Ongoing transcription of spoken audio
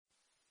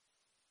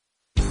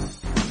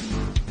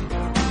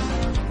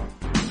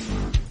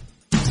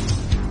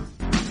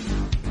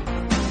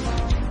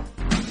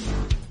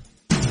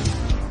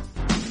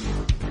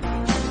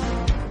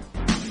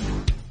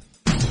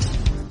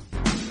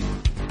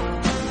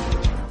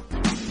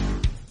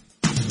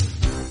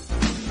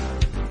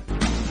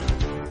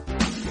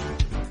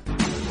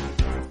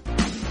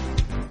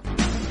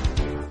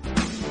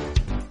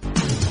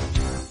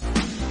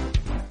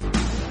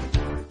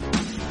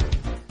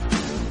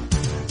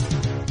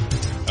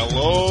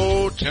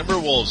Hello,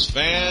 Timberwolves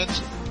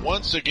fans.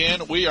 Once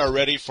again, we are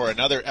ready for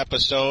another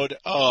episode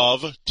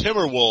of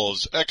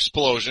Timberwolves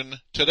Explosion.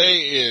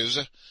 Today is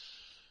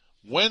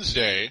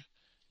Wednesday,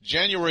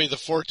 January the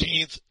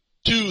 14th,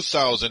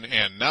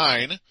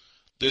 2009.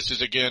 This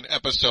is again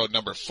episode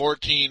number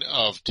 14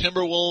 of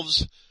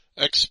Timberwolves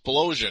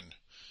Explosion.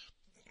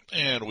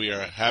 And we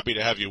are happy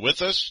to have you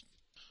with us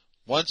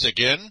once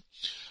again.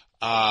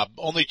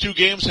 Only 2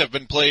 games have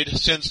been played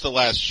since the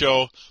last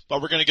show,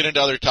 but we're going to get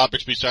into other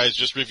topics besides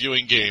just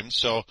reviewing games.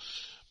 So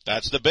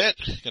that's the bit.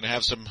 Going to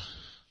have some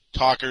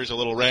talkers, a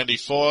little Randy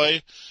Foye,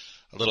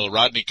 a little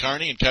Rodney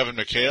Carney, and Kevin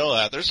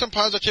McHale. There's some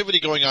positivity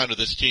going on to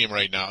this team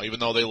right now,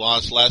 even though they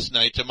lost last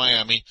night to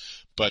Miami.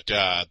 But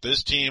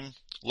this team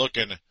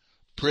looking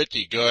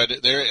pretty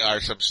good. There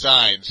are some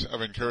signs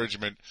of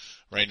encouragement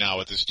right now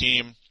with this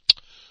team.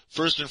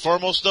 First and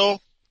foremost, though,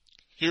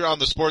 here on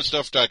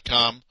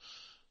thesportstuff.com,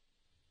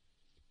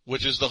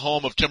 which is the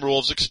home of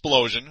Timberwolves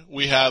Explosion,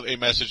 we have a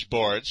message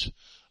boards.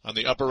 On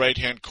the upper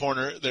right-hand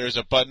corner, there's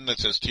a button that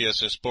says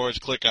TSS Boards.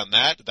 Click on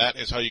that. That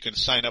is how you can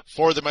sign up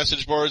for the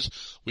message boards.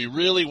 We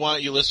really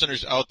want you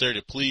listeners out there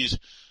to please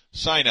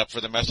sign up for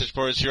the message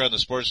boards here on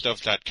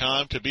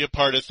thesportstuff.com to be a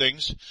part of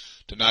things,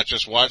 to not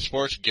just watch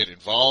sports, get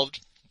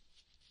involved.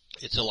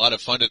 It's a lot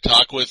of fun to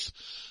talk with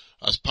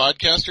us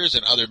podcasters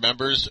and other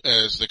members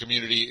as the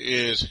community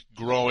is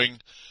growing.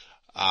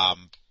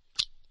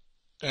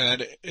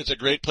 And it's a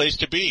great place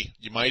to be.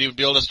 You might even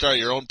be able to start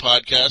your own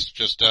podcast.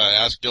 Just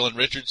ask Dylan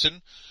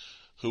Richardson,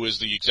 who is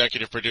the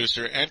executive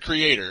producer and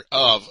creator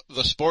of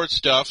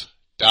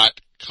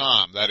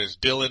thesportstuff.com. That is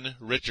Dylan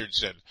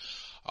Richardson.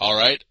 All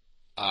right.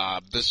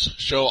 This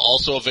show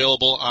also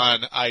available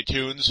on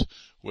iTunes,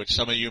 which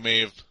some of you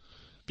may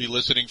be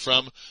listening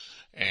from.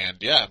 And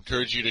yeah, I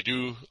encourage you to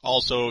do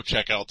also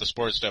check out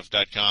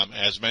thesportstuff.com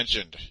as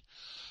mentioned.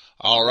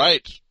 All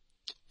right.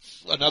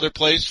 Another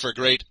place for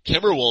great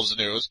Timberwolves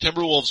news,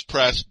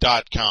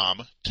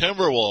 timberwolvespress.com.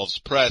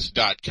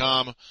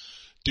 Timberwolvespress.com.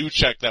 Do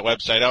check that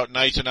website out.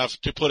 Nice enough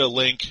to put a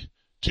link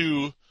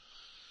to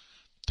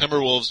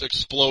Timberwolves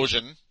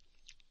Explosion,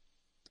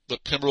 the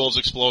Timberwolves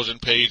Explosion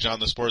page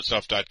on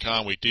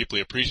thesportstuff.com. We deeply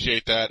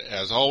appreciate that,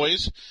 as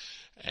always.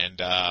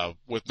 And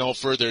with no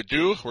further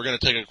ado, we're going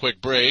to take a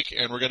quick break,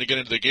 and we're going to get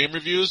into the game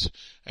reviews.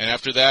 And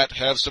after that,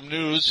 have some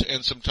news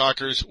and some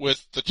talkers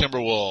with the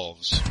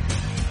Timberwolves.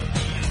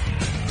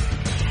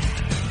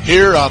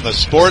 Here on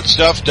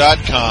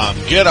thesportstuff.com,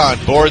 get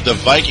on board the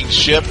Viking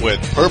ship with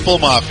Purple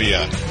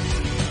Mafia.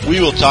 We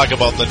will talk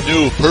about the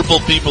new Purple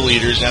People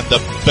Eaters and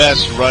the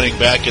best running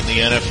back in the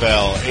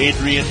NFL,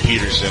 Adrian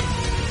Peterson.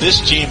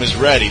 This team is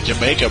ready to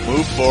make a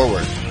move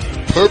forward.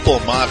 Purple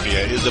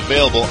Mafia is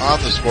available on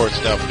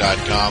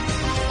thesportstuff.com,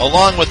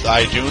 along with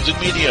iTunes and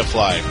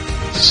MediaFly.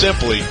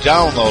 Simply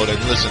download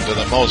and listen to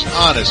the most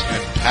honest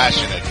and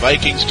passionate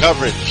Vikings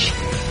coverage.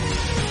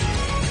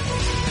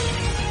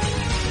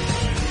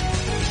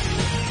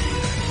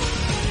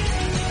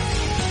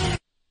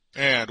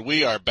 And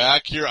we are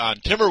back here on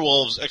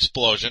Timberwolves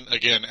Explosion.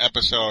 Again,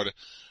 episode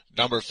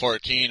number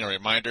 14, a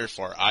reminder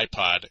for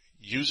iPod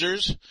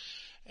users.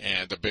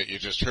 And the bit you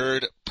just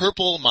heard,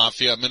 Purple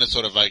Mafia,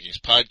 Minnesota Vikings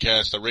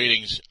podcast. The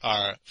ratings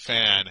are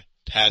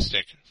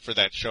fantastic for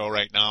that show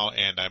right now,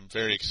 and I'm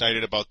very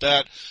excited about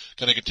that.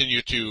 Going to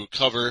continue to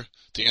cover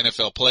the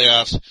NFL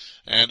playoffs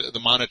and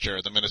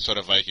monitor the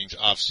Minnesota Vikings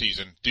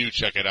off-season. Do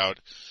check it out.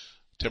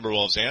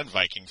 Timberwolves and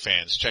Viking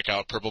fans, check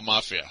out Purple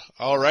Mafia.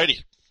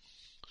 Alrighty.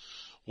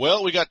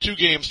 Well, we got 2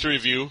 games to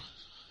review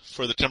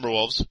for the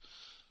Timberwolves.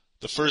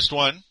 The first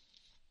one,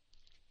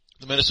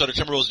 the Minnesota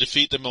Timberwolves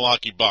defeat the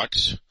Milwaukee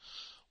Bucks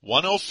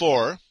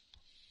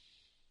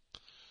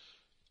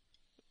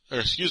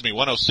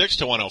 106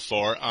 to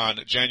 104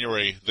 on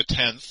January the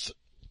 10th.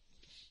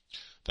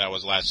 That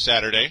was last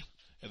Saturday.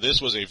 And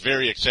this was a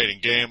very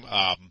exciting game.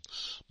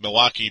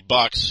 Milwaukee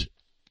Bucks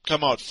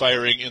come out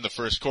firing in the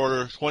first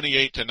quarter,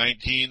 28 to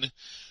 19.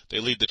 They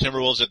lead the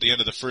Timberwolves at the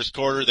end of the first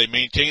quarter. They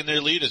maintain their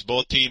lead as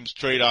both teams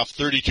trade off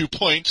 32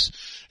 points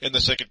in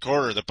the second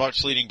quarter. The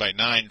Bucks leading by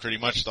 9 pretty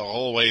much the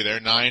whole way there,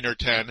 9 or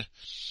 10.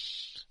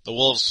 The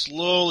Wolves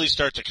slowly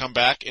start to come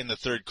back in the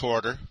third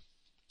quarter,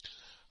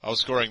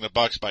 outscoring the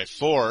Bucks by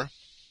 4.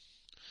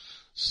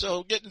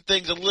 So getting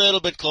things a little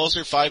bit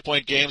closer,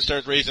 5-point game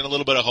starts raising a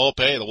little bit of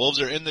hope. Hey, the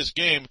Wolves are in this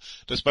game,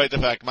 despite the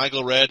fact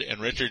Michael Redd and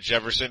Richard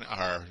Jefferson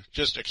are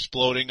just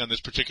exploding on this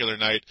particular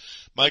night.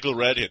 Michael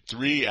Redd hit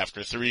 3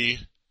 after 3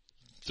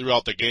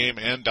 throughout the game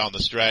and down the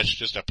stretch,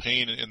 just a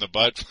pain in the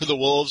butt for the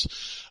Wolves.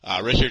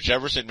 Richard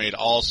Jefferson made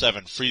all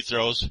 7 free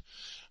throws,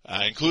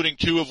 including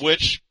 2 of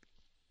which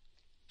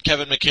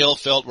Kevin McHale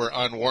felt were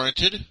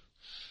unwarranted,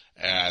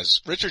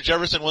 as Richard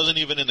Jefferson wasn't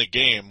even in the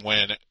game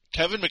when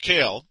Kevin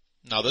McHale,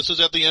 now this was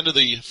at the end of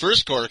the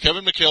first quarter,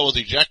 Kevin McHale was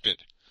ejected.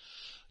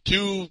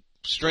 2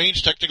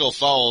 strange technical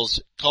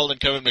fouls called on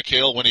Kevin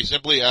McHale when he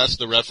simply asked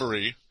the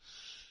referee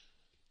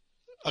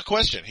a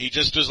question. He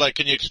just was like,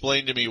 can you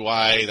explain to me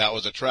why that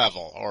was a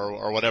travel,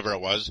 or whatever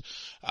it was.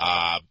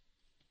 I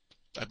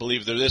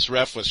believe that this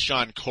ref was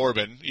Sean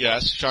Corbin.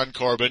 Yes, Sean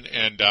Corbin,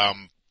 and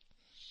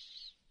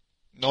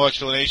No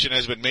explanation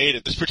has been made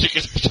at this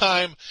particular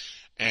time.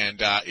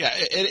 And,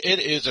 it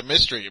is a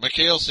mystery.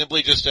 McHale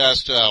simply just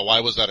asked,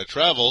 why was that a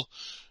travel?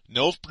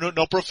 No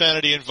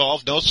profanity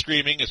involved, no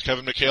screaming, as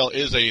Kevin McHale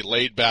is a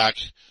laid-back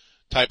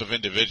type of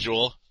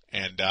individual.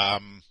 And,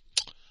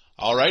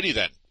 alrighty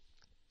then.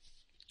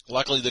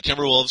 Luckily, the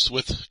Timberwolves,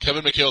 with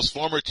Kevin McHale's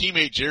former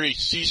teammate Jerry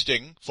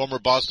Sichting, former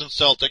Boston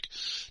Celtic,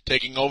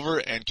 taking over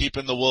and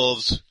keeping the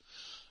Wolves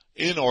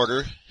in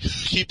order,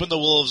 keeping the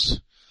Wolves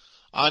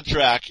on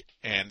track,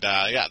 and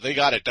they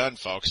got it done,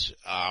 folks.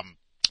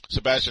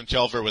 Sebastian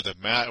Telfair with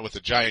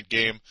a giant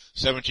game,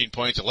 17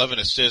 points, 11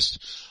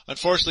 assists.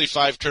 Unfortunately,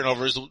 5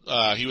 turnovers.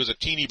 He was a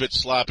teeny bit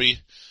sloppy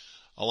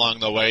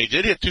along the way.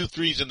 Did hit 2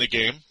 threes in the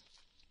game.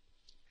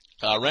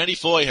 Randy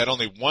Foye had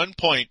only 1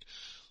 point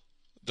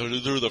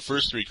through the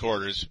first 3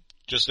 quarters.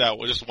 Just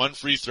one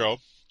free throw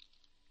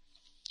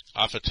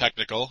off a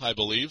technical, I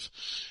believe.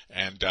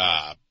 And,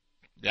 I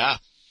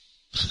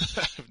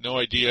have no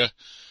idea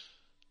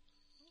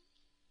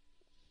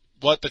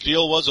what the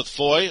deal was with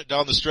Foye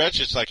down the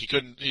stretch. It's like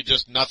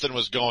nothing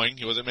was going.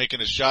 He wasn't making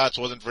his shots,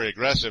 wasn't very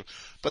aggressive.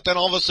 But then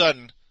all of a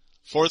sudden,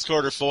 fourth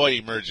quarter Foye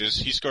emerges.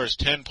 He scores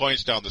 10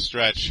 points down the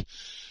stretch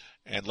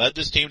and led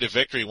this team to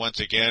victory once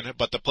again.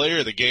 But the player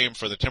of the game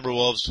for the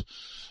Timberwolves,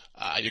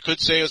 you could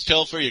say it's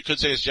Telfair, you could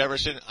say it's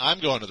Jefferson. I'm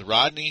going with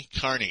Rodney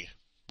Carney.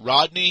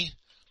 Rodney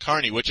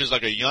Carney, which is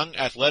like a young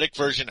athletic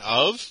version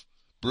of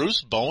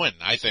Bruce Bowen,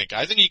 I think.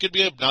 I think he could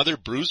be another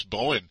Bruce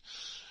Bowen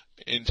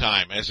in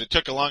time, as it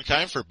took a long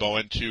time for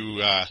Bowen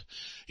to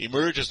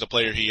emerge as the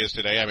player he is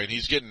today. I mean,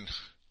 he's getting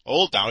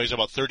old now. He's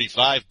about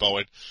 35,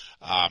 Bowen.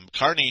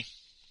 Carney,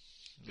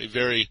 a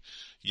very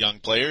young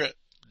player,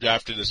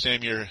 drafted the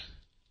same year.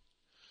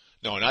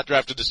 No, not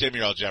drafted the same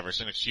year Al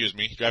Jefferson, excuse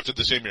me. Drafted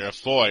the same year as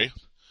Foye.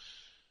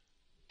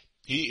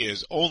 He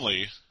is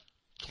only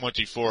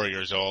 24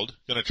 years old,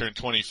 going to turn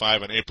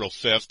 25 on April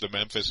 5th, the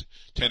Memphis,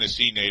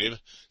 Tennessee native,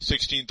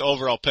 16th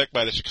overall pick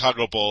by the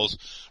Chicago Bulls.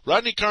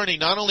 Rodney Carney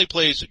not only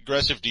plays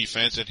aggressive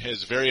defense and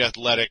is very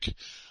athletic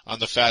on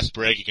the fast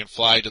break, he can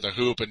fly to the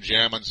hoop and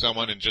jam on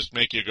someone and just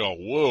make you go,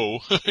 whoa,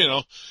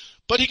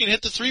 but he can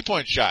hit the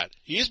three-point shot.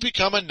 He's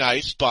become a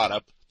nice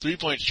spot-up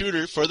three-point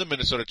shooter for the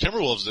Minnesota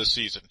Timberwolves this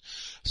season.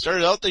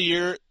 Started out the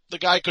year, the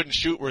guy couldn't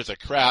shoot worth a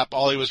crap.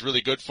 All he was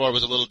really good for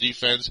was a little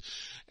defense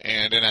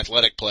and an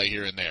athletic play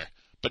here and there.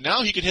 But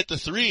now he can hit the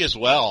three as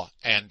well.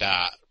 And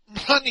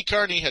Rodney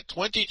Carney had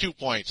 22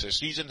 points, a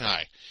season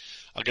high,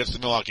 against the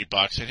Milwaukee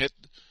Bucks, and hit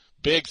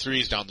big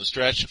threes down the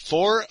stretch.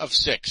 4 of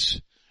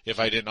 6, if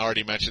I didn't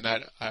already mention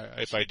that.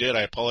 If I did,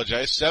 I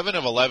apologize. 7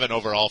 of 11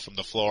 overall from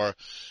the floor,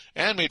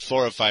 and made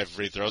 4 of 5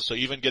 free throws, so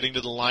even getting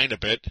to the line a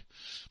bit.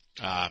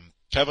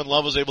 Kevin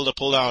Love was able to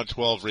pull down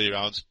 12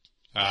 rebounds.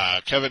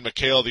 Kevin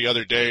McHale the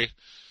other day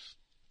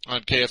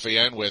on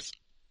KFAN with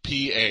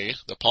PA,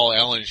 the Paul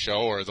Allen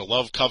Show, or the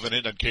Love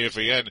Covenant on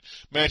KFAN,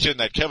 mentioned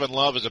that Kevin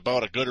Love is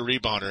about as good a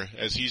rebounder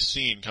as he's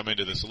seen come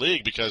into this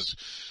league, because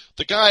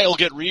the guy will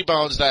get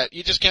rebounds that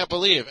you just can't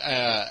believe.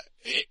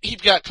 He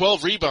got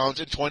 12 rebounds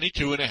in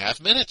 22 and a half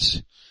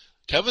minutes.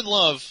 Kevin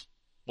Love,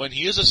 when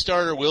he is a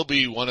starter, will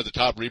be one of the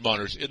top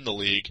rebounders in the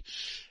league,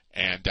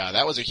 and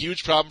that was a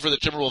huge problem for the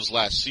Timberwolves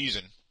last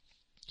season.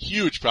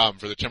 Huge problem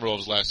for the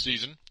Timberwolves last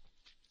season.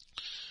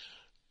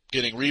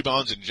 Getting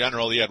rebounds in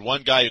general. He had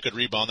one guy who could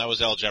rebound. That was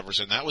Al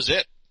Jefferson. That was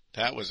it.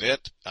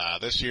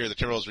 This year, the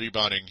Timberwolves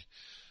rebounding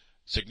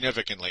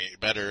significantly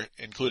better,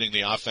 including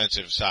the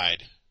offensive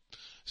side.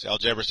 So Al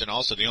Jefferson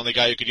also the only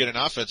guy who could get an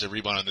offensive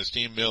rebound on this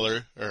team.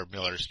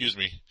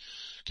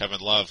 Kevin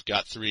Love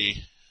got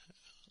 3,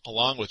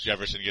 along with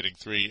Jefferson getting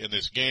 3 in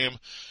this game.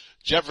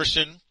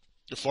 Jefferson,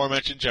 the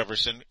aforementioned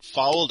Jefferson,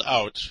 fouled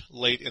out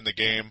late in the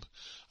game.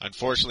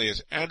 Unfortunately,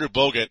 as Andrew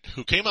Bogut,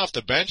 who came off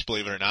the bench,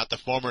 believe it or not, the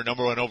former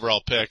number 1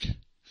 overall pick,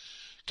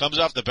 comes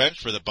off the bench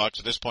for the Bucks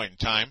at this point in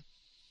time,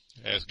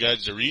 as Gad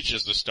Zaric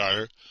is the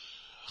starter.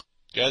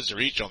 Gad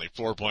Zaric only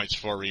 4 points,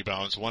 4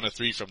 rebounds, 1 of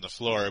 3 from the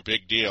floor, a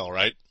big deal,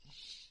 right?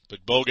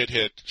 But Bogut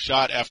hit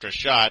shot after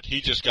shot. He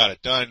just got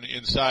it done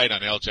inside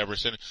on Al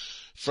Jefferson,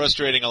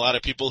 frustrating a lot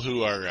of people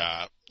who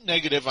are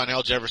negative on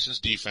Al Jefferson's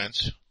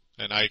defense,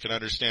 and I can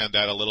understand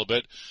that a little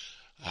bit.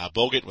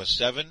 Bogut was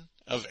 7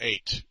 of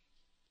 8.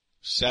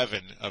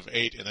 7 of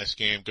 8 in this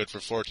game, good for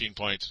 14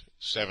 points,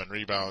 7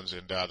 rebounds,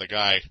 and the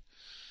guy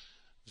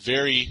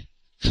very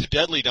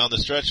deadly down the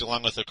stretch,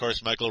 along with, of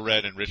course, Michael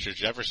Redd and Richard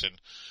Jefferson,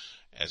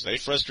 as they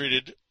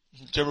frustrated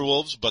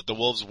Timberwolves, but the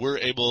Wolves were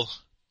able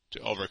to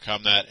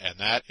overcome that, and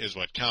that is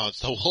what counts.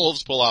 The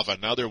Wolves pull off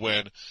another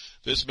win.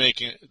 This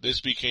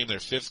became their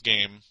 5th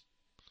game,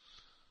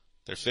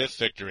 their 5th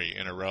victory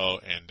in a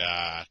row, and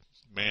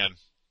man,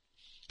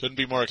 couldn't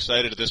be more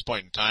excited at this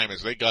point in time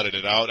as they gutted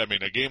it out. I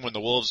mean, a game when the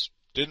Wolves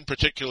didn't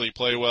particularly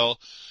play well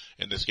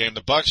in this game.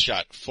 The Bucks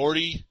shot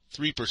 43%,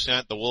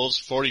 the Wolves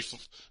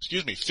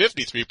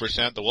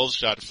 53%, the Wolves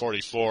shot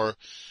 44%,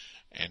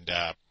 and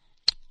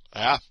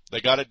they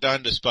got it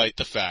done despite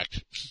the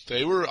fact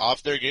they were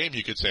off their game,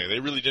 you could say. They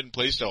really didn't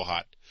play so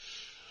hot.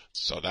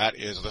 So that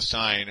is the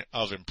sign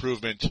of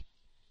improvement.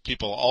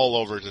 People all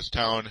over this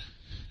town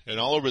and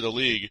all over the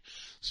league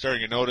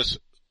starting to notice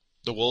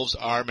the Wolves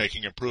are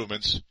making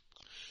improvements,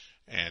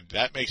 and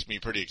that makes me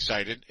pretty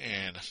excited,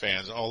 and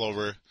fans all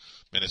over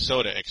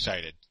Minnesota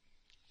excited.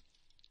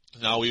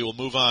 Now we will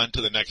move on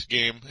to the next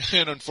game,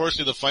 and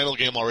unfortunately the final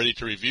game already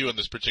to review in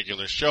this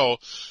particular show,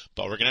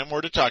 but we're going to have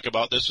more to talk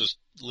about. This was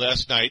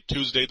last night,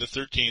 Tuesday the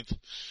 13th.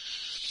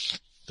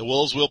 The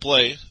Wolves will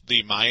play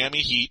the Miami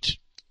Heat.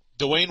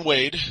 Dwayne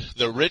Wade,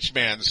 the rich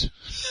man's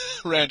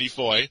Randy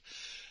Foye.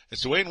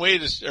 As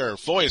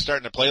Foye is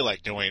starting to play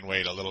like Dwayne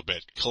Wade a little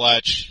bit.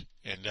 Clutch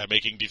and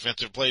making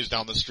defensive plays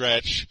down the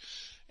stretch.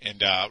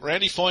 And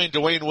Randy Foye and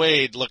Dwayne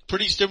Wade look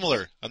pretty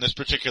similar on this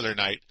particular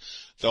night,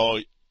 though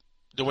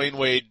Dwayne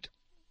Wade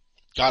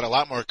got a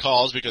lot more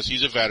calls because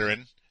he's a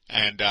veteran,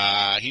 and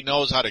he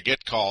knows how to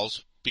get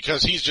calls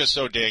because he's just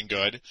so dang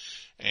good.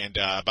 And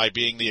by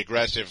being the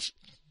aggressive,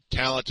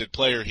 talented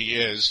player he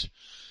is,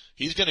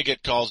 he's going to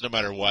get calls no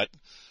matter what.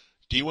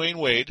 Dwayne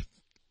Wade,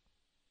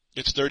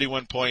 it's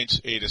 31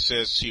 points, 8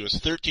 assists. He was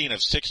 13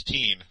 of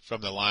 16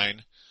 from the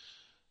line,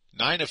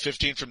 9 of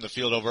 15 from the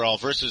field overall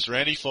versus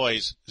Randy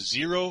Foye's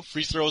 0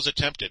 free throws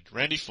attempted.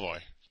 Randy Foye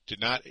did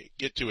not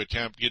get to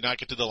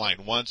the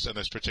line once on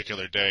this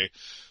particular day,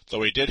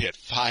 though he did hit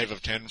 5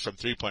 of 10 from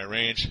three-point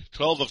range,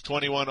 12 of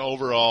 21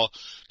 overall,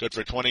 good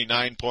for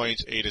 29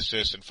 points, 8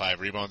 assists, and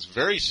 5 rebounds.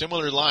 Very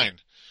similar line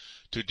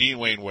to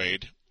Dwayne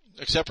Wade,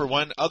 except for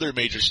one other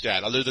major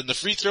stat. Other than the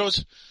free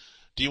throws,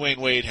 Dwayne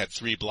Wade had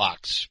 3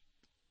 blocks.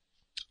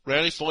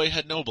 Randy Foye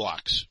had no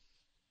blocks.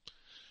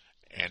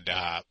 And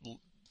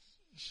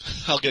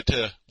I'll get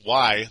to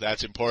why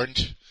that's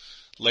important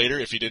later.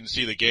 If you didn't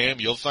see the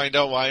game, you'll find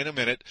out why in a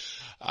minute.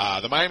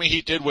 The Miami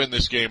Heat did win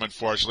this game,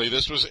 unfortunately.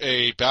 This was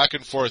a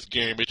back-and-forth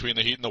game between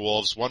the Heat and the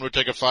Wolves. One would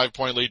take a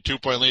 5-point lead,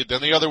 2-point lead,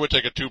 then the other would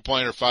take a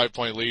 2-point or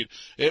 5-point lead.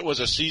 It was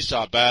a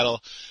seesaw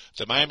battle.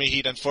 The Miami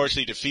Heat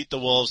unfortunately defeat the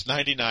Wolves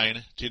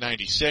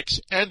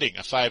 99-96, ending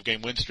a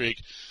 5-game win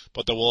streak.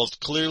 But the Wolves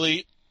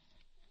clearly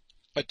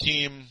a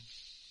team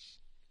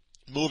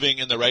moving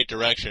in the right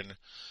direction.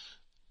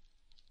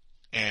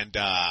 And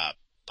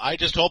I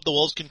just hope the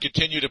Wolves can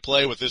continue to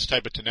play with this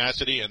type of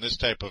tenacity and this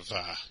type of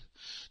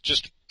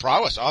just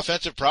prowess,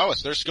 offensive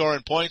prowess. They're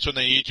scoring points when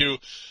they need to.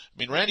 I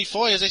mean, Randy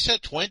Foye, as I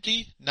said,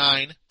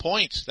 29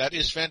 points. That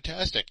is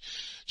fantastic.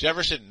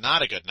 Jefferson,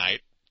 not a good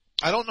night.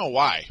 I don't know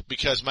why,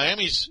 because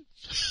Miami's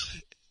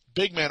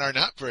big men are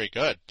not very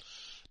good.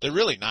 They're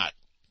really not.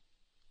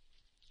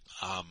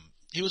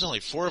 He was only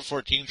 4 of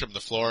 14 from the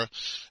floor,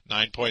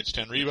 9 points,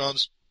 10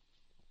 rebounds.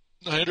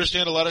 I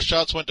understand a lot of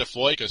shots went to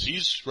Foye because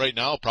he's right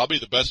now probably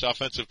the best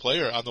offensive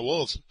player on the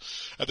Wolves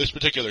at this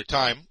particular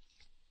time,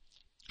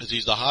 as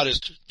he's the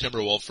hottest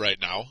Timberwolf right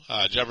now.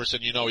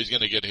 Jefferson, he's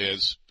going to get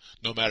his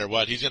no matter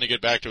what. He's going to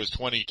get back to his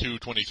 22,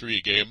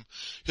 23 game.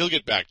 He'll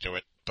get back to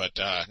it, but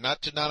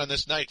not on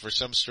this night for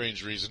some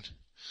strange reason.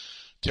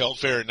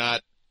 Telfair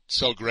not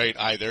so great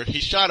either. He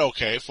shot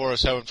okay, 4 of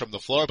 7 from the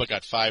floor, but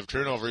got 5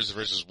 turnovers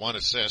versus 1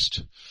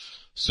 assist.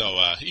 So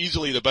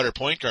easily the better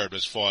point guard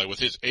was Foye with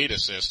his 8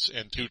 assists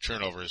and 2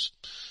 turnovers.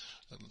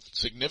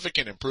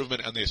 Significant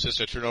improvement on the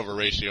assist-to-turnover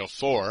ratio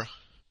for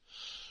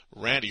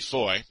Randy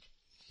Foye.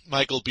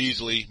 Michael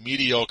Beasley,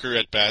 mediocre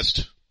at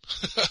best.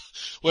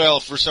 Well,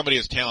 for somebody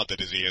as talented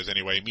as he is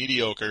anyway,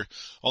 mediocre.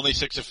 Only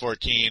 6 of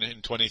 14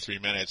 in 23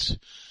 minutes,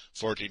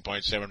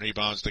 14.7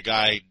 rebounds. The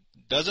guy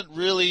doesn't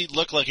really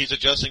look like he's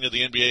adjusting to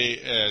the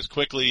NBA as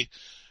quickly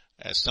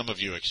as some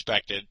of you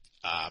expected.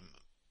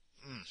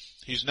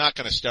 He's not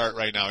going to start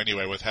right now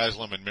anyway with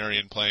Haslam and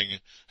Marion playing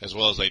as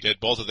well as they did.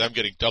 Both of them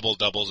getting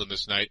double-doubles in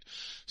this night.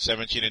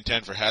 17 and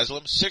 10 for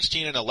Haslam,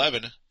 16 and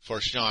 11 for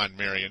Sean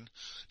Marion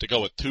to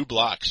go with 2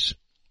 blocks.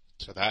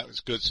 So that was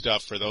good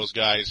stuff for those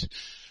guys.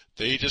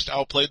 They just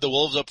outplayed the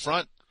Wolves up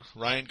front.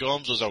 Ryan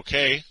Gomes was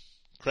okay.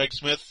 Craig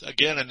Smith,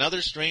 again,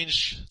 another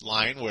strange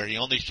line where he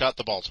only shot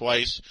the ball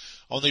twice.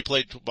 Only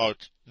played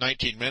about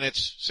 19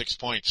 minutes, 6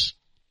 points.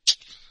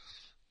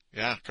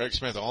 Yeah, Craig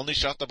Smith only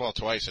shot the ball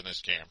twice in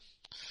this game.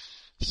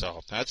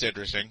 So that's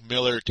interesting.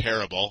 Miller,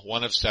 terrible.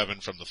 1 of 7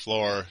 from the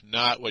floor.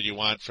 Not what you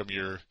want from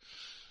your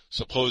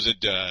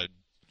supposed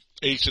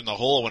ace in the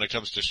hole when it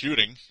comes to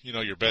shooting.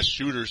 Your best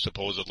shooter,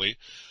 supposedly.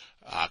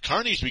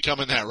 Carney's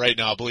becoming that right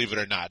now, believe it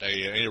or not.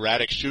 An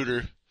erratic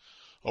shooter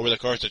over the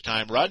course of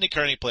time. Rodney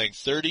Carney playing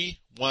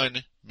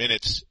 31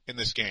 minutes in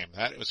this game.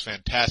 That was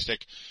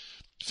fantastic.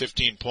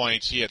 15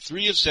 points. He had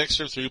 3 of 6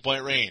 from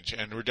three-point range.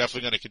 And we're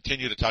definitely going to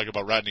continue to talk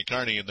about Rodney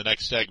Carney in the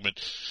next segment.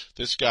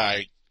 This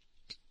guy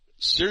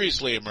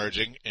seriously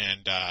emerging,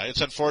 and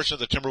it's unfortunate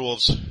the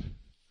Timberwolves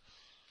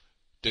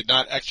did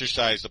not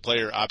exercise the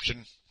player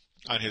option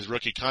on his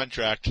rookie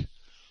contract,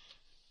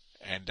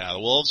 and the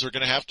Wolves are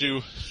going to have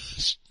to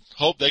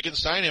hope they can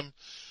sign him.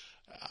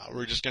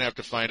 We're just going to have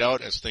to find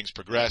out as things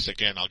progress.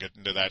 Again, I'll get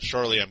into that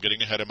shortly. I'm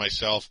getting ahead of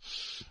myself.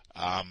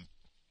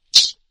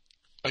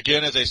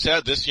 Again, as I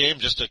said, this game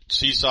just a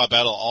seesaw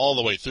battle all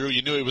the way through.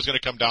 You knew it was going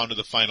to come down to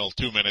the final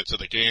 2 minutes of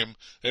the game.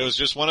 It was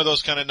just one of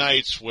those kind of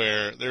nights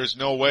where there's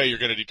no way you're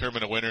going to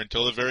determine a winner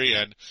until the very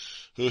end.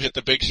 Who hit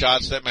the big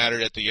shots that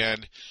mattered at the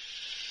end,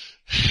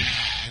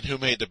 and who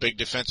made the big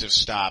defensive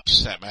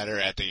stops that matter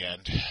at the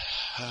end.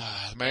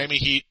 Miami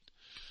Heat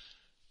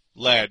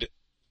the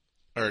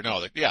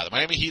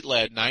Miami Heat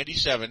led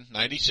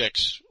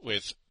 97-96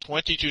 with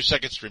 22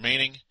 seconds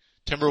remaining.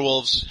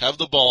 Timberwolves have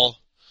the ball.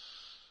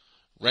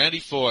 Randy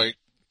Foye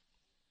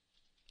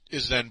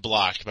is then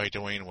blocked by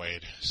Dwayne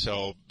Wade.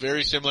 So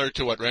very similar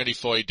to what Randy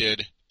Foye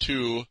did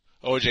to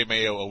O.J.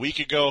 Mayo a week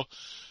ago,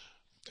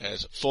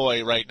 as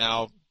Foye right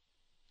now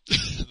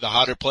the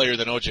hotter player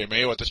than O.J.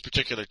 Mayo at this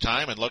particular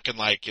time and looking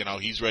like,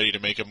 he's ready to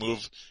make a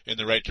move in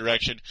the right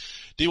direction.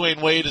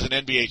 Dwayne Wade is an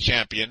NBA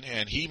champion,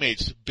 and he made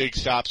big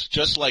stops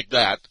just like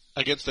that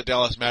against the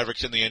Dallas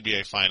Mavericks in the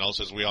NBA Finals,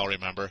 as we all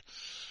remember.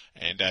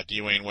 And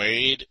Dwayne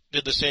Wade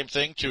did the same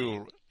thing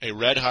to a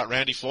red-hot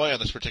Randy Foye on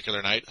this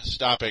particular night,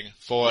 stopping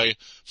Foye.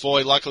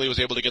 Foye luckily was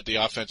able to get the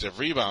offensive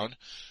rebound,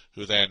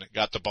 who then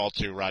got the ball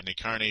to Rodney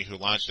Carney, who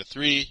launched a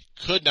three,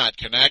 could not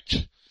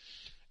connect,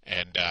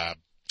 and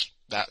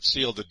that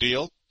sealed the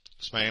deal.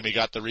 So Miami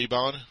got the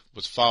rebound,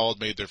 was fouled,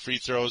 made their free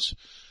throws,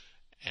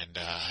 and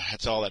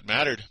that's all that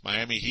mattered.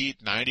 Miami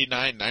Heat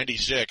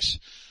 99-96,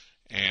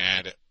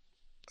 and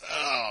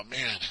oh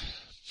man,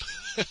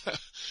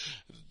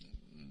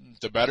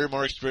 the better,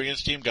 more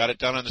experienced team got it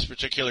done on this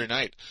particular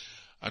night.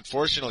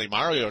 Unfortunately,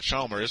 Mario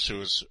Chalmers, who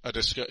was in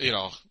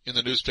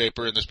the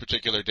newspaper in this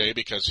particular day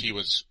because he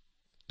was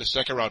the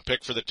second round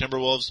pick for the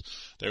Timberwolves,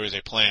 there was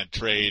a planned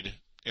trade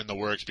in the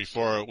works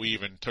before we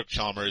even took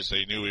Chalmers.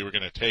 They knew we were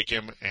going to take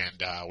him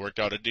and worked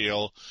out a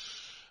deal.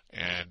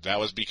 And that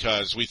was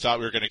because we thought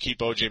we were going to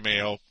keep O.J.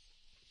 Mayo.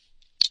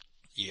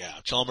 Yeah,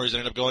 Chalmers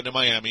ended up going to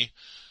Miami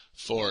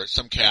for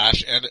some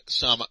cash and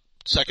some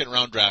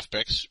second-round draft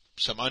picks,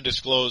 some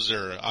undisclosed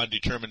or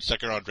undetermined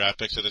second-round draft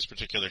picks at this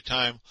particular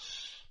time.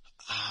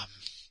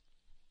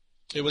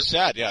 It was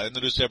sad, yeah. In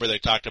the newspaper, they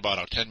talked about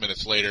how 10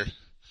 minutes later,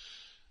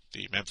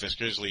 the Memphis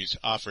Grizzlies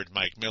offered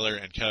Mike Miller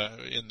and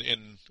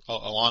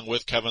along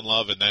with Kevin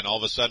Love, and then all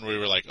of a sudden we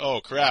were like, oh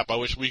crap!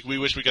 We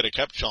wish we could have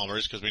kept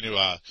Chalmers because we knew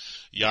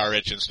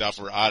Jaric and stuff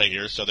were out of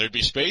here, so there'd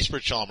be space for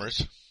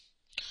Chalmers.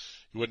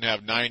 You wouldn't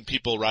have 9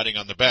 people riding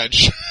on the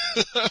bench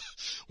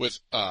with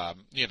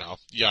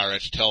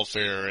Jaric,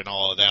 Telfair, and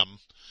all of them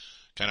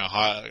kind of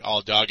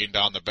all dogging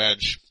down the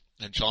bench,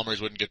 and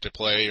Chalmers wouldn't get to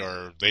play,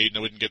 or they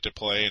wouldn't get to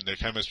play, and their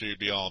chemistry would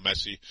be all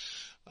messy.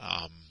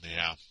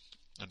 Yeah.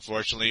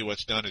 Unfortunately,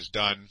 what's done is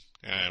done,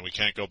 and we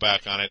can't go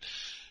back on it.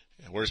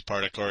 The worst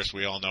part, of course,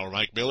 we all know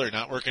Mike Miller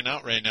not working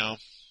out right now.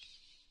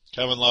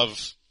 Kevin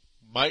Love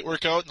might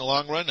work out in the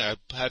long run.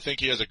 I think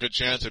he has a good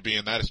chance of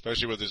being that,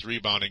 especially with his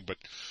rebounding, but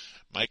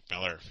Mike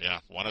Miller,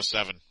 1 of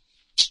 7.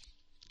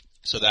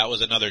 So that was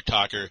another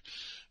talker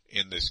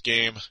in this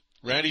game.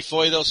 Randy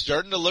Foye, though,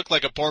 starting to look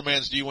like a poor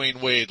man's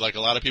Dwayne Wade, like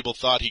a lot of people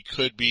thought he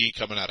could be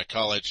coming out of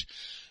college.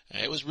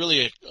 It was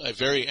really a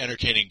very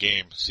entertaining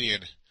game, seeing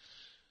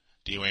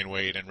Dwayne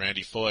Wade and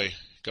Randy Foye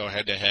go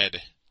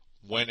head-to-head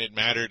when it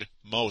mattered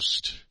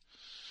most.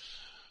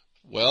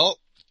 Well,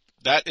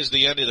 that is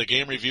the end of the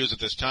game reviews at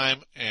this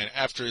time, and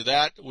after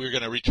that, we're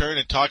going to return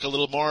and talk a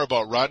little more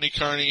about Rodney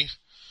Carney,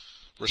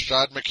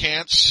 Rashad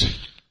McCants,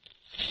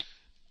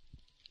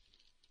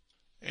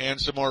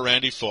 and some more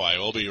Randy Foye.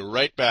 We'll be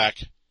right back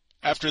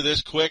after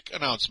this quick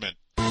announcement.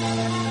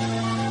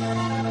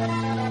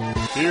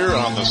 Here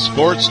on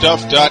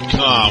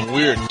thesportstuff.com,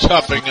 we're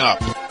toughing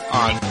up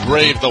on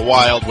Brave the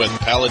Wild with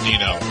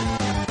Palladino.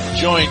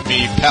 Join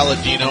me,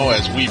 Palladino,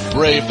 as we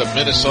brave the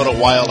Minnesota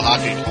Wild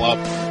Hockey Club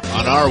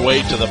on our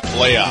way to the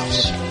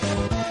playoffs.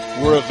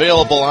 We're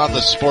available on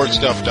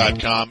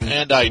thesportstuff.com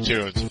and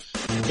iTunes.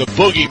 The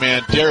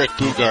boogeyman, Derek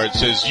Bugard,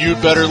 says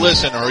you'd better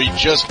listen or he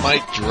just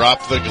might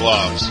drop the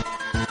gloves.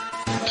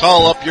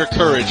 Call up your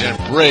courage and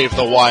brave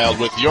the Wild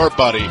with your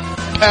buddy,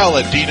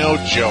 Palladino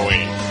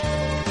Joey.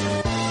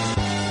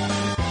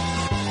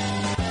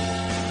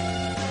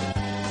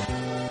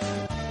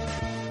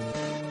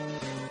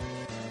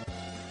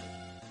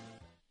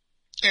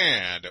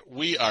 And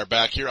we are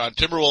back here on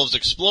Timberwolves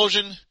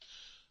Explosion,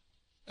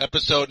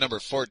 episode number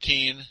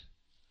 14.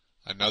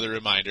 Another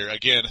reminder.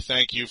 Again,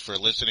 thank you for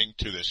listening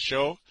to this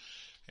show.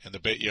 And the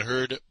bit you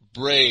heard,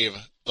 Brave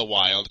the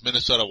Wild,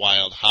 Minnesota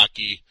Wild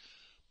Hockey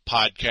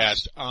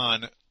podcast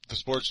on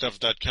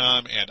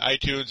thesportstuff.com and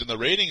iTunes. And the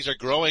ratings are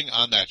growing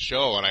on that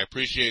show. And I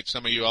appreciate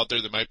some of you out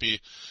there that might be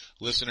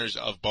listeners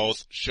of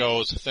both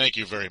shows. Thank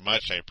you very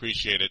much. I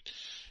appreciate it.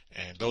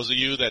 And those of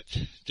you that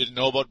didn't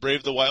know about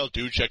Brave the Wild,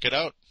 do check it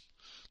out.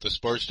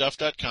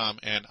 thesportstuff.com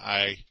and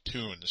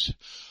iTunes.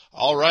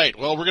 All right.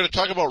 Well, we're going to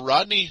talk about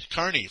Rodney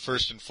Carney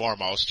first and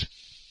foremost.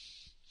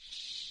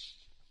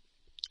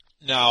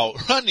 Now,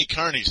 Rodney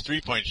Carney's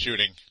three-point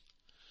shooting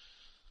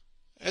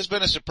has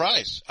been a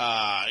surprise.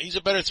 He's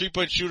a better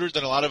three-point shooter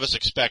than a lot of us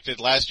expected.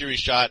 Last year he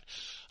shot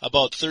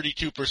about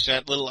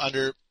 32%,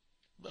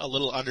 a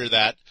little under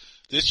that.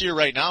 This year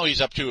right now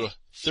he's up to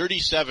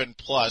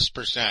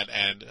 37+%.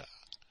 And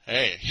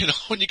hey,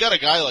 when you got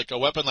a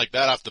weapon like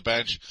that off the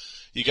bench,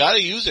 you got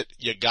to use it.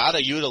 You got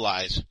to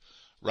utilize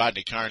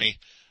Rodney Carney.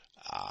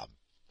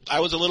 I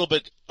was a little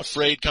bit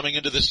afraid coming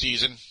into the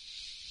season,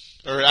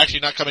 or actually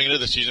not coming into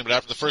the season, but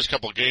after the first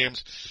couple of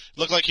games, it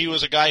looked like he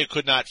was a guy who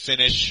could not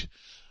finish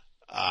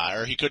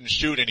or he couldn't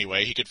shoot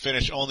anyway. He could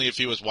finish only if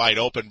he was wide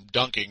open,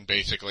 dunking,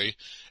 basically.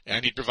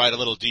 And he'd provide a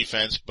little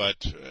defense,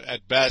 but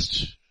at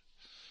best,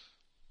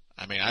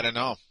 I don't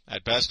know.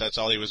 At best, that's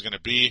all he was going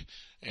to be.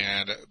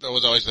 And there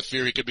was always the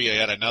fear he could be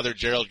yet another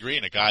Gerald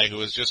Green, a guy who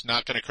was just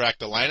not going to crack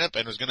the lineup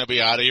and was going to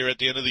be out of here at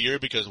the end of the year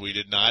because we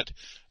did not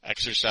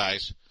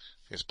exercise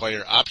his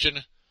player option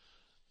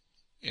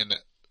in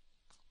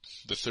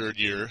the fourth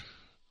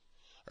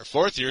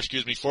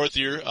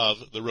year of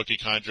the rookie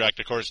contract.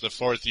 Of course, the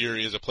fourth year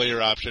is a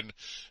player option.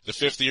 The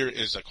fifth year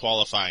is a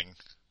qualifying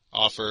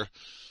offer.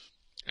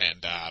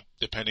 And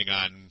depending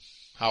on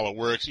how it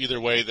works, either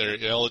way, they're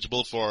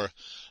eligible for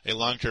a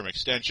long-term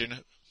extension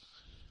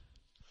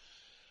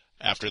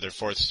after their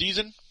fourth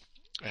season.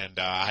 And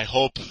I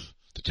hope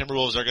the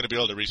Timberwolves are going to be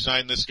able to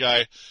re-sign this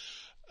guy.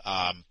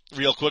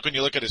 Real quick, when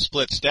you look at his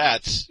split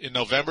stats, in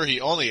November he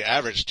only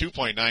averaged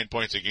 2.9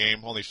 points a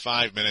game, only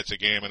 5 minutes a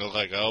game, and it was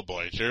like, oh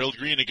boy, Gerald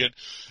Green again.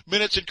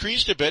 Minutes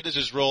increased a bit as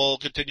his role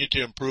continued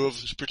to improve,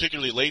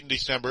 particularly late in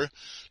December.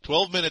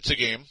 12 minutes a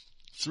game,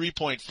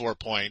 3.4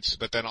 points,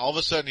 but then all of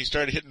a sudden he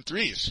started hitting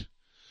threes.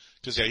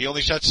 Because he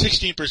only shot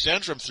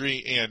 16% from three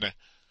in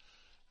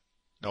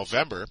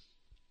November,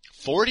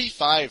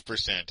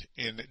 45%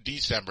 in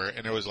December,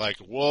 and it was like,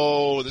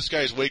 whoa, this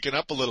guy's waking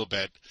up a little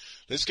bit.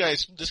 This guy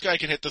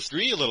can hit the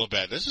three a little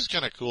bit. This is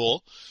kind of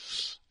cool.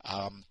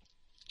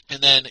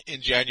 And then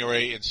in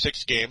January, in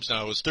 6 games,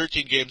 now it was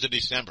 13 games in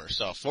December,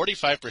 so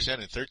 45%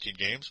 in 13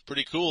 games,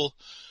 pretty cool.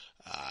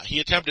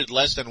 He attempted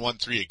less than 1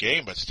 3 a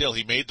game, but still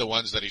he made the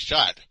ones that he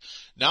shot.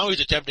 Now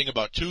he's attempting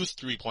about 2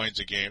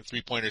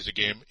 3-pointers a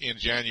game in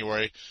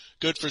January.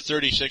 Good for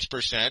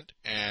 36%,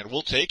 and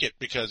we'll take it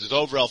because his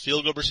overall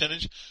field goal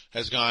percentage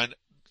has gone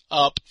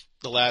up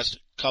the last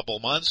couple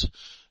months.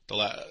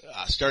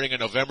 Starting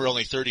in November,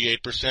 only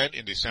 38%,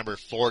 in December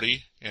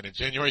 40%, and in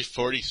January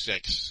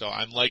 46%. So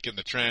I'm liking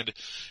the trend.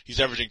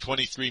 He's averaging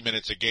 23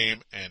 minutes a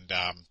game, and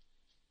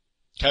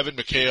Kevin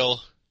McHale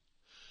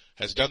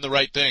has done the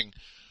right thing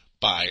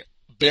by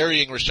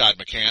burying Rashad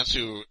McCants,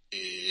 who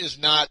is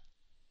not –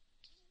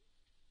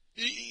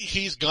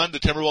 he's gunned the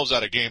Timberwolves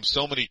out of games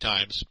so many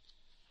times.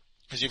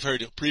 As you've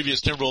heard,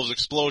 previous Timberwolves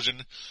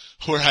explosion,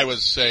 where I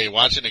was, say,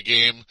 watching a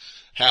game,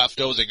 half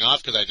dozing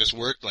off because I just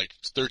worked like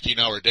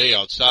 13-hour day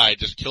outside,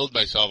 just killed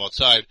myself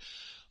outside,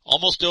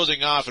 almost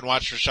dozing off and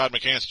watched Rashad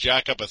McCants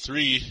jack up a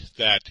three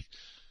that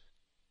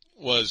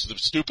was the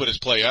stupidest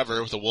play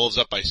ever, with the Wolves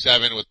up by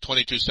 7 with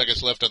 22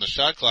 seconds left on the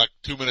shot clock,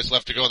 2 minutes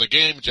left to go in the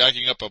game,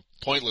 jacking up a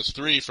pointless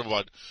three from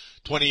about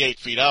 28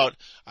 feet out.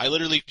 I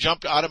literally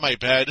jumped out of my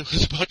bed,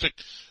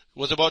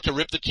 was about to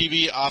rip the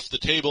TV off the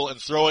table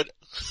and throw it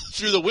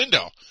through the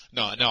window.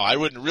 No, I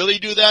wouldn't really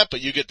do that,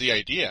 but you get the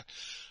idea.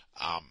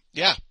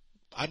 Yeah,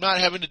 I'm not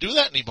having to do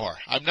that anymore.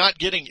 I'm not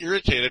getting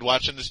irritated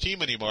watching this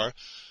team anymore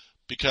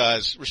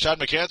because Rashad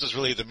McCants is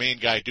really the main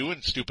guy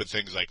doing stupid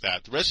things like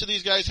that. The rest of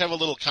these guys have a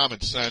little common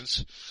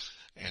sense,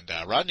 and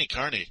Rodney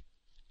Carney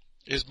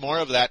is more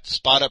of that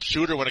spot-up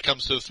shooter when it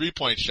comes to the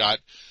three-point shot,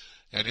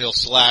 and he'll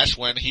slash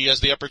when he has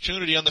the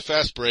opportunity on the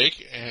fast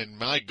break, and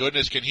my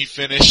goodness, can he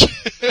finish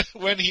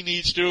when he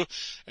needs to.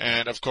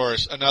 And, of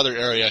course, another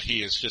area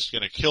he is just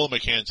going to kill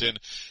McCants in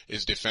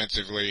is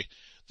defensively.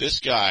 This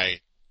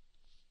guy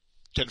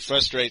can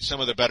frustrate some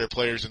of the better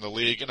players in the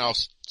league. You know,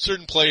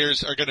 certain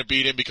players are going to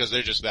beat him because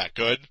they're just that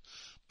good,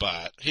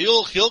 but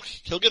he'll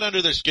get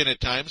under their skin at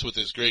times with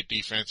his great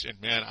defense. And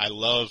man, I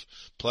love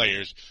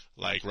players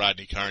like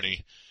Rodney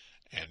Carney.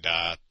 And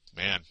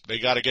man, they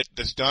got to get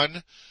this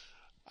done.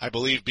 I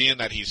believe, being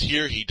that he's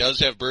here, he does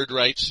have bird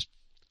rights,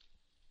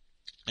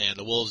 and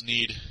the Wolves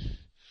need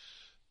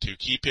to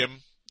keep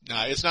him.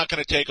 Now, it's not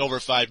going to take over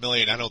 $5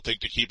 million, I don't think,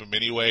 to keep him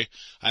anyway.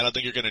 I don't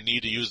think you're going to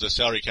need to use the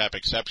salary cap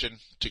exception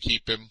to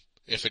keep him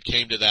if it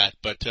came to that.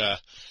 But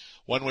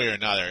one way or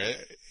another,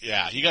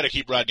 yeah, you got to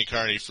keep Rodney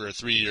Carney for a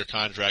 3-year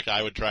contract.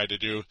 I would try to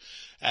do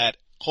at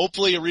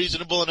hopefully a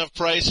reasonable enough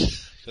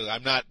price, because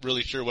I'm not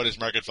really sure what his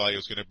market value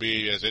is going to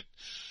be, as it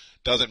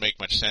doesn't make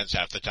much sense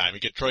half the time.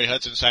 You get Troy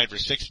Hudson signed for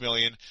 $6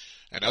 million,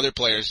 and other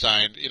players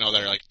signed, you know,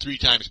 that are like 3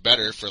 times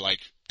better for like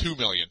 $2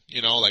 million.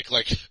 You know, like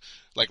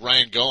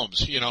Ryan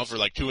Gomes, you know, for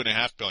like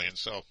 $2.5 billion.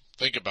 So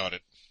think about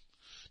it.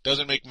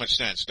 Doesn't make much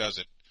sense, does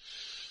it?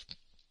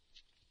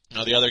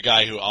 Now the other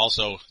guy who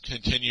also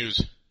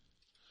continues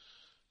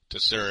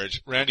to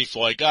surge, Randy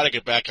Foye. Got to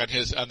get back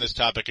on this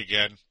topic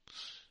again.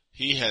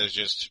 He has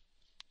just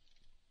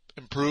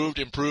improved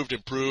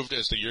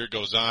as the year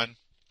goes on.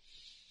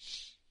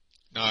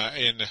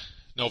 In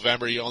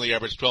November, he only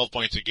averaged 12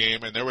 points a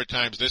game, and there were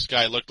times this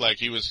guy looked like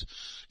he was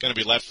going to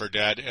be left for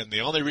dead, and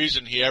the only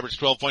reason he averaged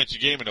 12 points a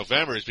game in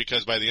November is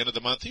because by the end of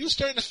the month, he was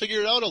starting to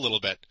figure it out a little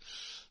bit.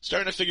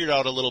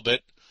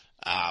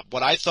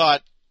 What I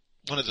thought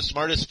one of the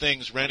smartest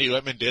things Randy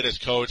Whitman did as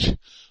coach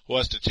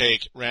was to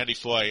take Randy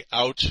Foye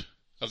out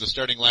of the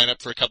starting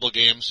lineup for a couple of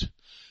games,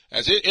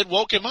 as it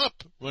woke him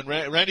up. When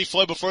Randy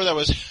Foye before that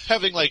was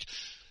having like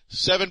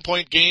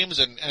 7-point games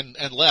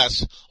and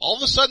less, all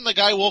of a sudden the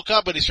guy woke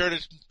up and he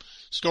started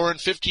scoring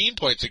 15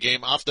 points a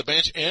game off the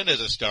bench and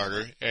as a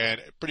starter.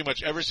 And pretty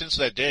much ever since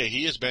that day,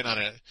 he has been on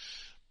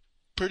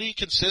pretty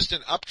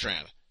consistent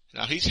uptrend.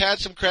 Now, he's had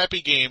some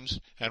crappy games,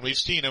 and we've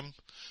seen him,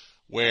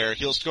 where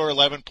he'll score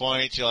 11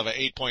 points, he'll have an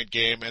 8-point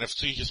game, and if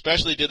he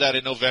especially did that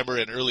in November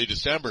and early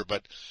December.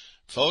 But,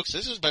 folks,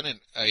 this has been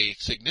a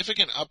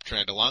significant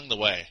uptrend along the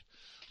way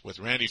with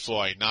Randy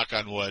Foye, knock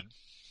on wood.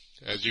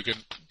 As you can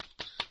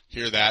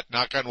hear that,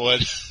 knock on wood.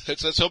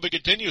 Let's hope it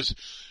continues.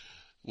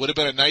 Would have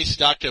been a nice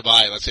stock to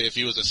buy, let's say if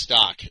he was a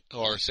stock,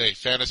 or say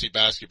fantasy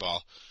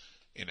basketball,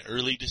 in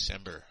early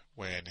December,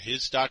 when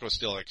his stock was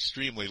still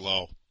extremely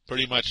low.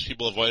 Pretty much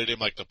people avoided him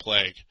like the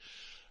plague.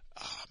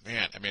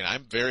 Man, I mean,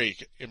 I'm very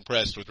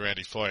impressed with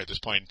Randy Foye at this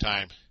point in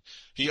time.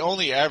 He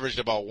only averaged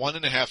about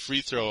 1.5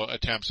 free throw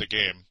attempts a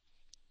game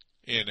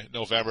in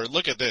November.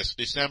 Look at this,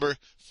 December,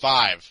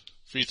 5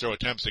 free throw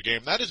attempts a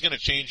game. That is going to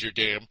change your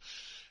game.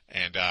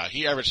 And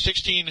he averaged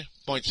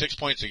 16.6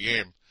 points a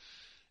game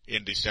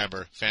in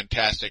December.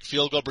 Fantastic.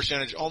 Field goal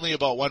percentage only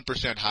about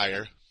 1%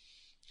 higher.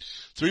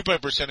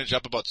 3-point percentage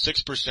up about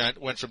 6%,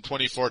 went from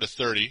 24 to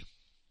 30.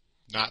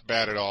 Not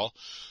bad at all.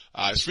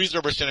 His free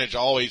throw percentage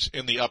always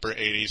in the upper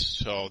 80s,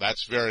 so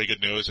that's very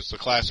good news. It's the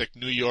classic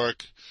New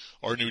York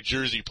or New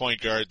Jersey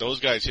point guard. Those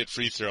guys hit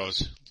free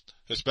throws,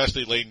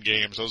 especially late in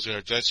games.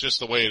 That's just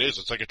the way it is.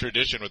 It's like a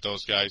tradition with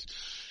those guys.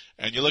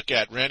 And you look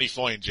at Randy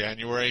Foye in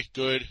January,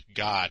 good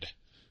God.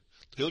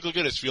 Look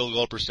at his field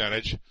goal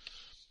percentage.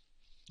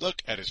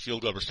 Look at his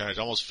field goal percentage,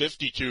 almost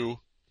 52.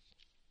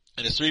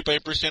 And his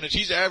 3-point percentage,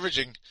 he's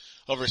averaging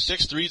over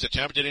 6 threes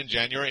attempted in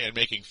January and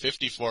making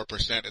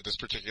 54% at this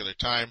particular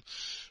time.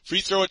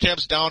 Free throw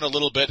attempts down a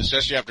little bit,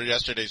 especially after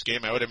yesterday's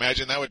game. I would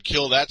imagine that would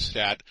kill that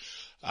stat.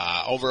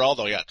 Overall,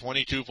 though,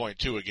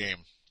 22.2 a game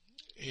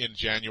in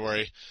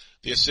January.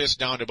 The assists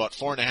down to about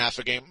 4.5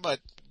 a game, but,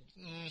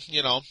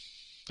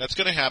 that's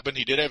going to happen.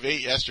 He did have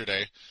 8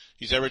 yesterday.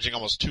 He's averaging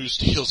almost 2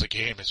 steals a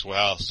game as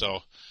well, so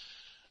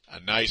a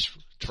nice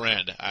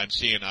trend I'm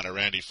seeing out of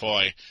Randy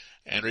Foye.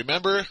 And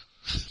remember,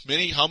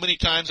 how many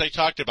times I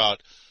talked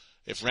about,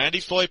 if Randy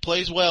Foye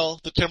plays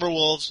well, the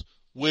Timberwolves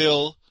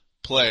will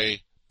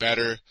play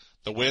better.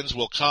 The wins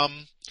will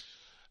come.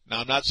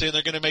 Now, I'm not saying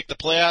they're going to make the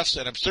playoffs,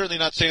 and I'm certainly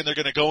not saying they're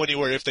going to go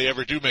anywhere if they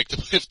do make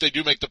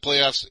the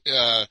playoffs,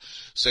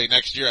 say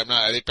next year.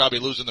 They'd probably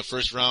lose in the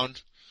first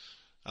round,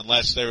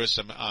 unless there was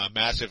some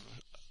massive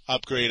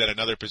upgrade at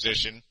another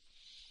position.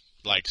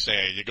 Like,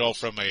 say, you go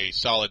from a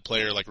solid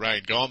player like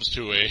Ryan Gomes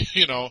to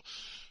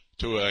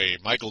a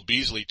Michael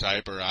Beasley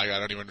type, or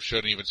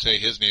shouldn't even say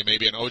his name,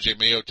 maybe an OJ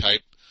Mayo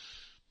type.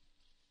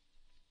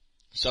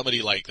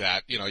 Somebody like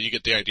that, you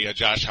get the idea.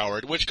 Josh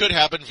Howard, which could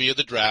happen via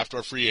the draft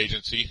or free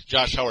agency.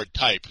 Josh Howard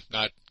type,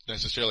 not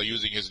necessarily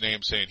using his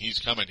name saying he's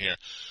coming here,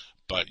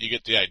 but you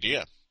get the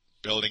idea.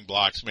 Building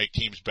blocks make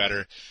teams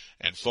better,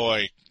 and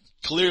Foye,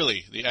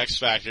 clearly the X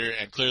factor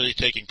and clearly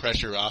taking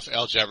pressure off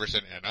Al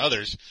Jefferson and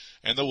others,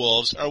 and the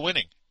Wolves are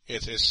winning.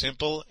 It's as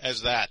simple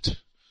as that.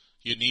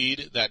 You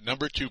need that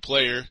number 2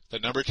 player, the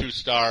number 2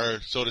 star,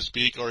 so to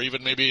speak, or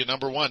even maybe a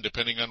number 1,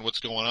 depending on what's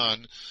going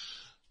on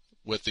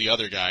with the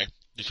other guy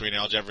between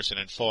Al Jefferson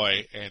and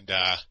Foye. And,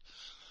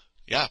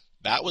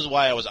 that was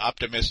why I was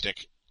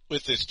optimistic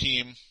with this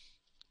team,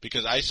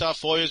 because I saw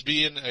Foye as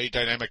being a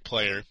dynamic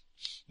player,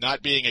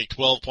 not being a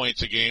 12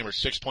 points a game or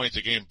 6 points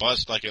a game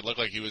bust like it looked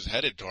like he was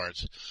headed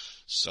towards.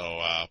 So,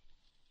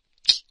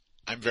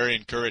 I'm very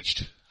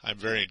encouraged.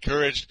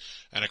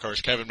 And of course,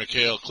 Kevin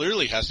McHale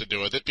clearly has to do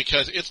with it,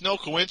 because it's no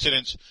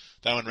coincidence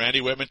that when Randy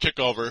Whitman took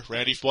over,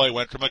 Randy Foye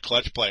went from a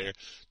clutch player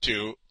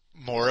to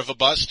more of a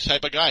bust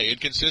type of guy,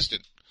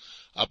 inconsistent,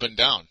 up and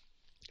down.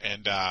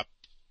 And,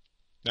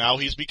 now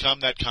he's become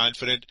that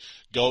confident,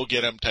 go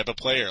get him type of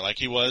player, like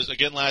he was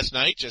again last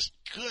night, just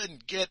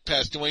couldn't get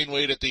past Dwayne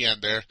Wade at the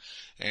end there.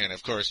 And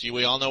of course,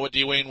 we all know what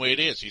Dwayne Wade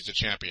is. He's a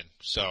champion.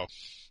 So,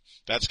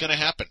 that's gonna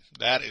happen.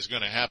 That is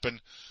gonna happen.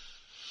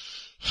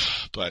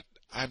 But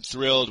I'm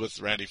thrilled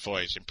with Randy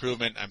Foye's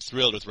improvement. I'm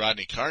thrilled with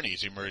Rodney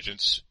Carney's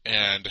emergence,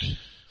 and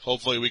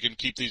hopefully we can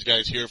keep these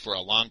guys here for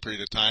a long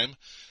period of time,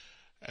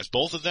 as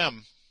both of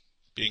them,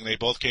 being they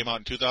both came out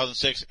in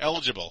 2006,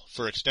 eligible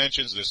for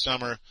extensions this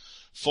summer.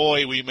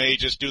 Foye, we may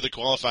just do the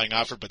qualifying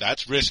offer, but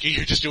that's risky.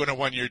 You're just doing a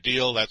 1-year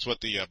deal. That's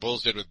what the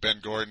Bulls did with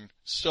Ben Gordon.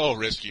 So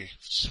risky.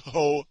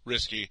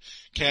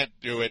 Can't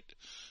do it.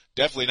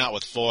 Definitely not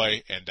with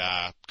Foye. And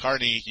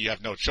Carney, you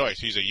have no choice.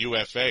 He's a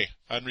UFA,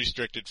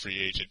 unrestricted free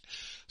agent.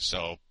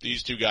 So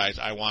these two guys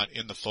I want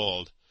in the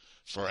fold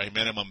for a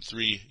minimum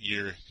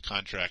 3-year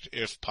contract,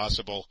 if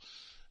possible.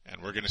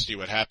 And we're going to see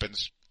what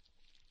happens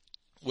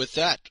with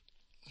that.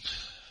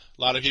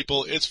 A lot of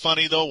people, it's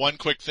funny though, one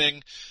quick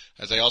thing,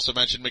 as I also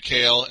mentioned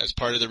McHale as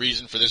part of the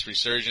reason for this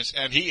resurgence,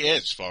 and he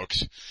is,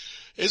 folks.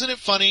 Isn't it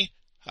funny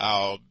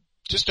how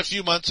just a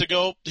few months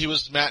ago he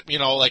was,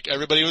 like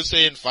everybody was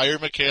saying, fire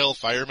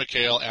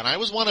McHale, and I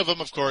was one of them,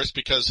 of course,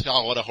 because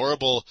what a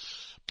horrible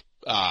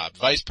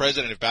vice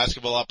president of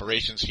basketball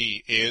operations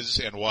he is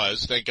and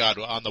was, thank God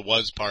on the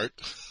was part.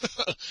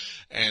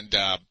 And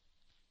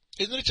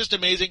isn't it just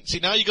amazing? See,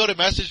 now you go to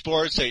message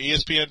boards, say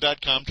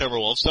ESPN.com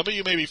Timberwolves. Some of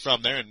you may be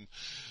from there, and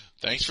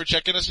thanks for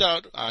checking us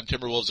out on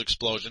Timberwolves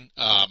Explosion.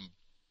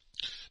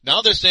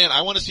 Now they're saying,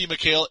 I want to see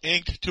McHale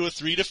inked to a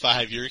 3 to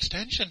 5 year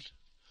extension.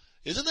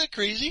 Isn't that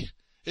crazy?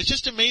 It's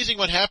just amazing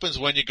what happens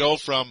when you go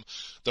from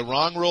the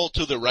wrong role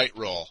to the right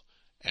role.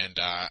 And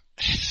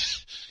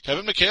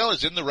Kevin McHale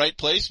is in the right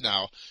place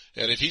now.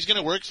 And if he's going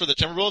to work for the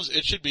Timberwolves,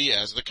 it should be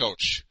as the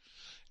coach.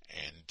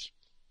 And,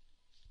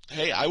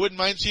 hey, I wouldn't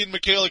mind seeing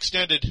McHale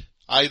extended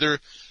either.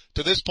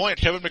 To this point,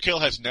 Kevin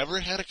McHale has never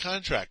had a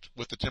contract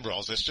with the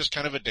Timberwolves. It's just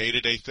kind of a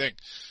day-to-day thing.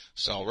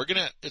 So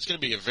it's going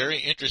to be a very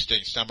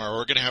interesting summer.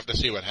 We're going to have to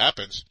see what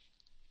happens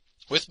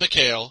with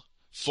McHale,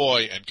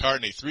 Foy, and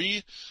Carney.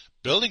 3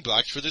 building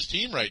blocks for this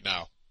team right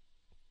now.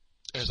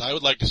 As I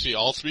would like to see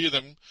all 3 of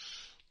them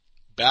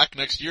back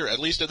next year, at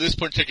least at this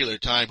particular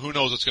time. Who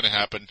knows what's going to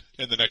happen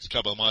in the next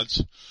couple of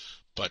months.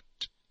 But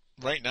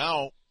right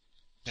now,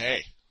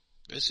 hey,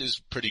 this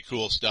is pretty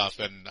cool stuff,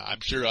 and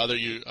I'm sure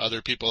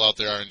other people out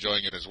there are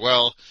enjoying it as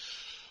well.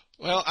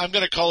 Well, I'm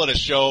going to call it a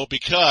show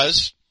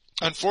because,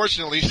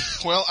 unfortunately,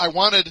 I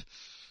wanted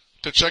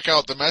to check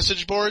out the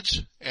message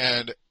boards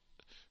and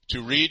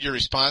to read your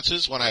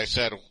responses when I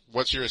said,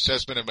 what's your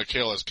assessment of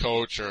McHale as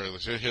coach, or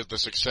the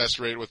success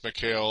rate with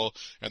McHale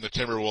and the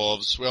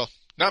Timberwolves? Well,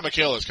 not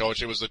McHale as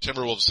coach, it was the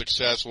Timberwolves'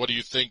 success. What do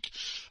you think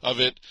of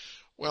it?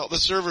 Well, the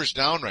server's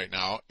down right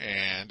now,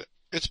 and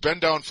it's been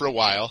down for a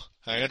while.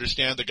 I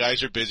understand the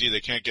guys are busy.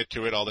 They can't get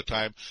to it all the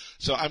time.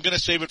 So I'm going to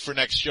save it for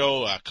next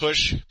show.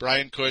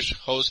 Brian Cush,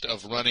 host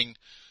of Running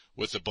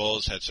with the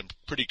Bulls, had some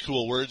pretty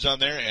cool words on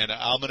there, and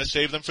I'm going to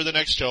save them for the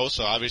next show.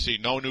 So obviously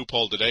no new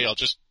poll today. I'll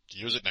just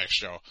use it next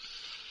show.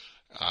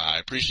 I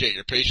appreciate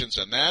your patience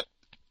on that.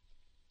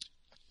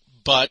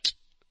 But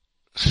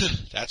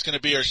that's going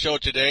to be our show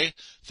today.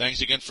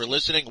 Thanks again for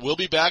listening. We'll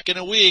be back in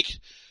a week.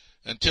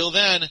 Until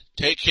then,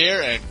 take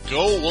care and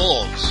go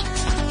Wolves.